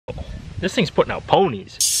This thing's putting out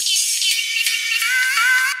ponies.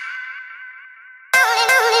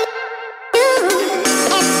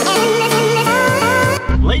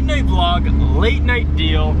 Late night vlog, late night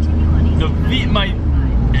deal. My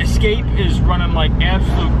Escape is running like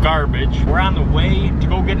absolute garbage. We're on the way to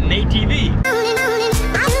go get an ATV.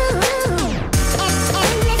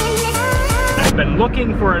 I've been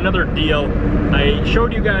looking for another deal. I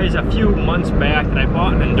showed you guys a few months back that I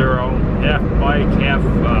bought an Enduro, half bike, half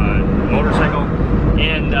motorcycle,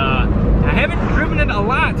 and I haven't driven it a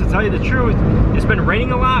lot, to tell you the truth. It's been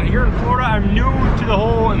raining a lot here in Florida. I'm new to the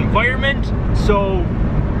whole environment, so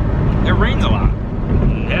it rains a lot.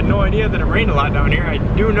 I had no idea that it rained a lot down here. I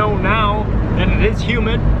do know now that it is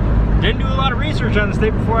humid. Didn't do a lot of research on the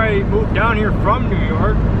state before I moved down here from New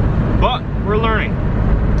York, but we're learning.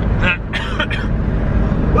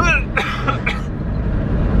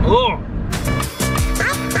 Oh.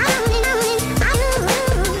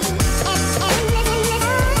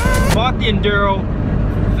 Bought the Enduro.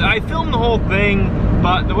 I filmed the whole thing,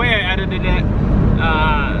 but the way I edited it,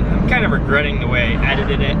 I'm kind of regretting the way I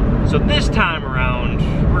edited it. So this time around,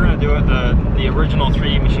 we're gonna do it the original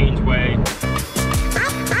 3D Machines way.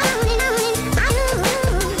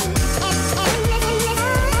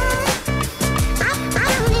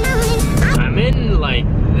 I'm in like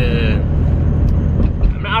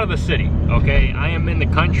I'm out of the city, okay? I am in the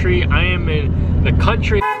country. I am in the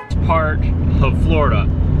country part of Florida.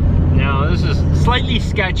 Now this is slightly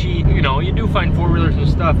sketchy. You know, you do find four-wheelers and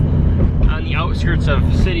stuff on the outskirts of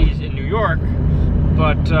cities in New York,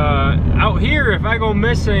 but out here, if I go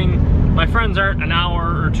missing, my friends aren't an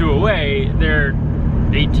hour or two away. They're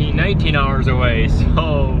 18, 19 hours away.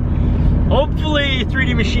 So hopefully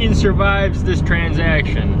 3D Machines survives this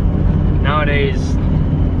transaction. Nowadays,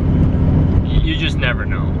 you just never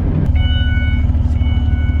know.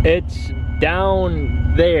 It's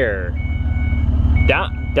down there.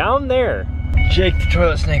 Down there. Jake the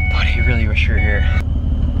toilet snake buddy, really wish you were here.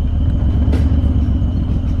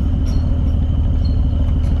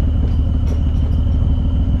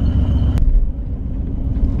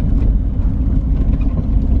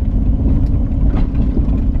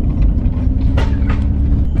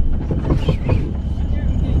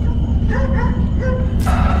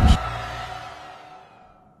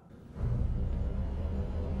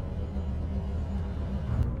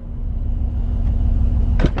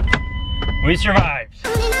 We survived.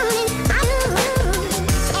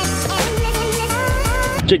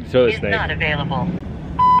 Jake the toilet snake. Not available.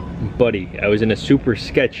 Buddy, I was in a super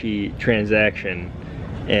sketchy transaction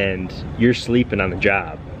and you're sleeping on the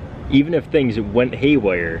job. Even if things went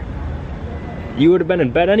haywire, you would have been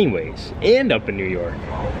in bed anyways, and up in New York.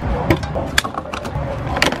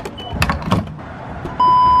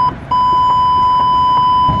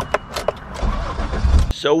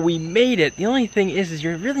 So we made it. The only thing is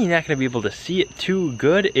you're really not gonna be able to see it too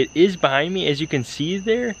good. It is behind me, as you can see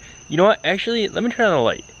there. You know what, actually, let me turn on the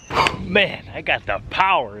light. Man, I got the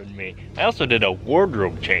power in me. I also did a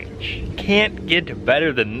wardrobe change. Can't get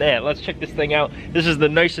better than that. Let's check this thing out. This is the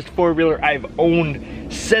nicest four-wheeler I've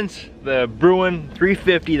owned since the Bruin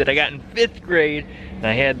 350 that I got in 5th grade. And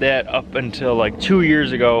I had that up until like 2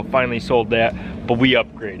 years ago, finally sold that, but we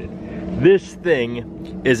upgraded. This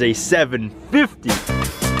thing is a 750.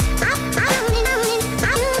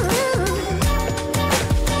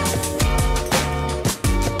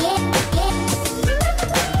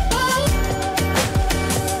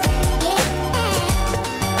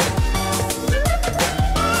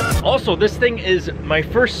 Also, this thing is my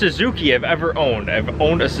first Suzuki I've ever owned. I've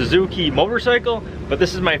owned a Suzuki motorcycle, but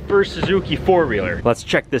this is my first Suzuki four-wheeler. Let's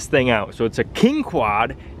check this thing out. So it's a King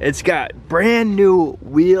Quad. It's got brand new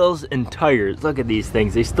wheels and tires. Look at these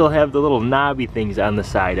things. They still have the little knobby things on the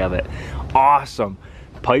side of it. Awesome.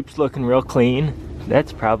 Pipes looking real clean.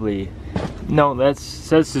 That's probably, no, that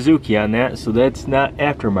says Suzuki on that, so that's not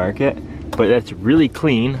aftermarket, but that's really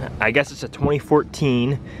clean. I guess it's a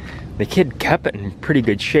 2014. The kid kept it in pretty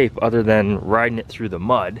good shape other than riding it through the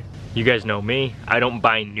mud. You guys know me, I don't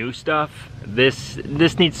buy new stuff. This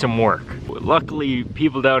needs some work. Luckily,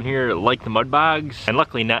 people down here like the mud bogs, and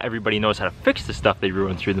luckily not everybody knows how to fix the stuff they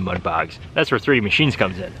ruin through the mud bogs. That's where 3D Machines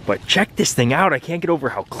comes in. But check this thing out, I can't get over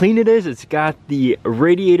how clean it is. It's got the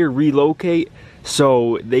radiator relocate,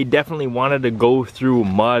 so they definitely wanted to go through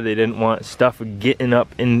mud. They didn't want stuff getting up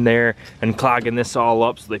in there and clogging this all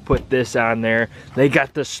up, so they put this on there. They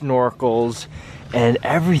got the snorkels, and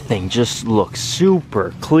everything just looks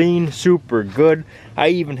super clean, super good. I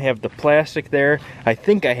even have the plastic there. I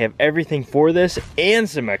think I have everything for this and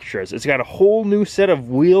some extras. It's got a whole new set of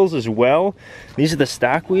wheels as well. These are the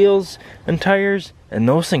stock wheels and tires, and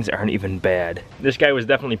those things aren't even bad. This guy was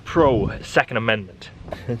definitely pro Second Amendment.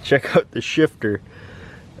 Check out the shifter.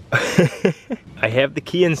 I have the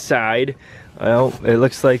key inside. Well, it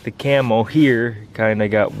looks like the camo here kind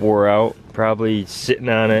of got wore out. Probably sitting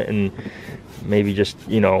on it and maybe just,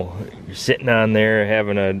 you know, sitting on there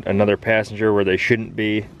having another passenger where they shouldn't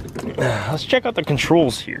be. Let's check out the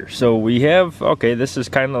controls here. So we have, okay, this is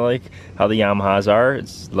kind of like how the Yamahas are.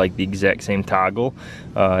 It's like the exact same toggle.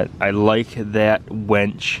 I like that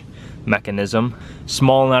winch mechanism.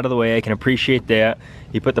 Small and out of the way, I can appreciate that.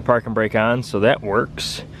 You put the parking brake on, so that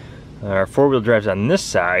works. Our four-wheel drive's on this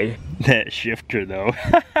side. That shifter though.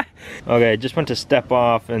 Okay, I just went to step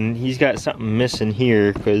off and he's got something missing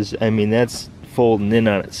here because, I mean, that's folding in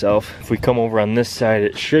on itself. If we come over on this side,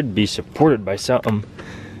 it should be supported by something.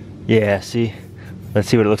 Yeah, see? Let's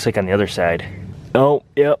see what it looks like on the other side. Oh,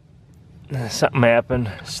 yep. Something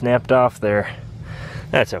happened. Snapped off there.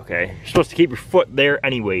 That's okay. You're supposed to keep your foot there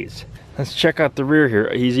anyways. Let's check out the rear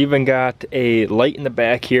here. He's even got a light in the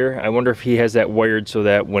back here. I wonder if he has that wired so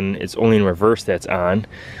that when it's only in reverse that's on.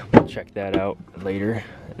 We'll check that out later.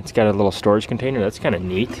 It's got a little storage container. That's kind of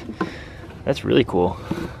neat. That's really cool.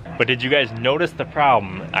 But did you guys notice the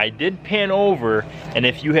problem? I did pan over, and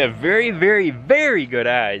if you have very, very, very good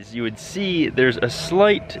eyes, you would see there's a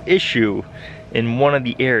slight issue in one of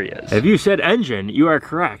the areas. If you said engine, you are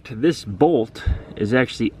correct. This bolt is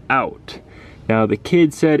actually out. Now the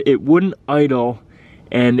kid said it wouldn't idle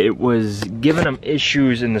and it was giving him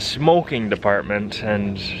issues in the smoking department,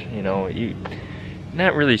 and you know,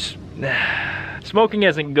 not really, smoking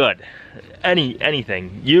isn't good.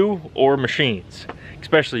 Anything, you or machines,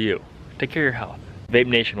 especially you. Take care of your health. Vape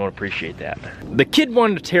Nation won't appreciate that. The kid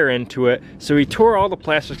wanted to tear into it, so he tore all the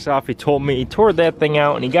plastics off. He told me he tore that thing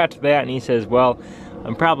out and he got to that and he says, well,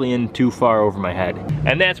 I'm probably in too far over my head.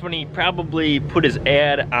 And that's when he probably put his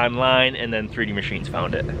ad online and then 3D Machines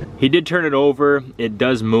found it. He did turn it over. It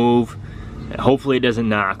does move. Hopefully it doesn't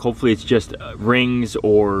knock. Hopefully it's just rings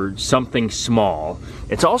or something small.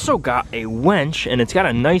 It's also got a winch, and it's got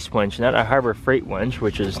a nice winch, not a Harbor Freight winch,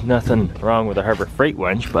 which is nothing wrong with a Harbor Freight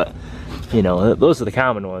winch, but you know, those are the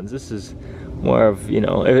common ones. This is more of, you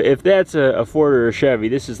know, if that's a Ford or a Chevy,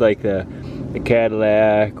 this is like the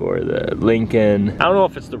Cadillac or the Lincoln. I don't know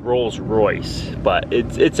if it's the Rolls Royce, but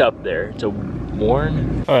it's up there. It's a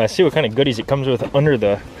Warren. Oh, let's see what kind of goodies it comes with under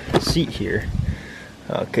the seat here.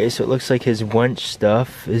 Okay, so it looks like his winch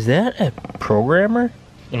stuff. Is that a programmer?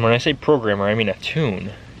 And when I say programmer, I mean a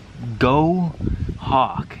tune. Go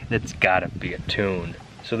Hawk. That's gotta be a tune.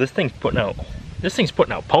 So this thing's putting out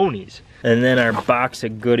ponies. And then our box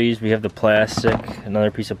of goodies, we have the plastic,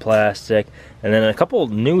 another piece of plastic, and then a couple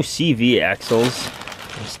new CV axles.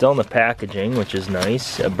 They're still in the packaging, which is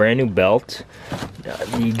nice. A brand new belt.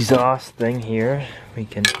 The exhaust thing here, we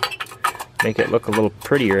can make it look a little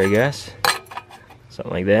prettier, I guess.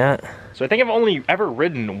 Something like that. So I think I've only ever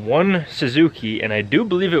ridden one Suzuki, and I do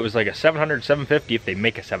believe it was like a 700, 750 if they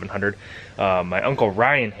make a 700. My Uncle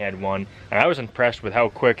Ryan had one, and I was impressed with how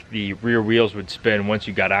quick the rear wheels would spin once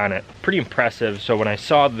you got on it. Pretty impressive. So when I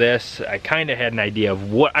saw this, I kind of had an idea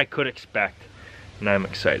of what I could expect, and I'm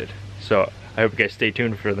excited. So I hope you guys stay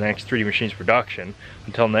tuned for the next 3D Machines production.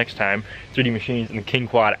 Until next time, 3D Machines and the King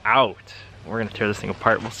Quad out. We're gonna tear this thing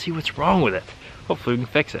apart. We'll see what's wrong with it. Hopefully we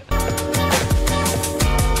can fix it.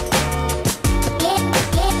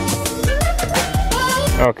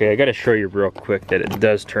 Okay, I gotta show you real quick that it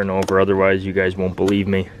does turn over, otherwise you guys won't believe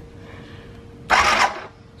me.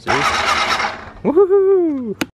 See? Woohoo!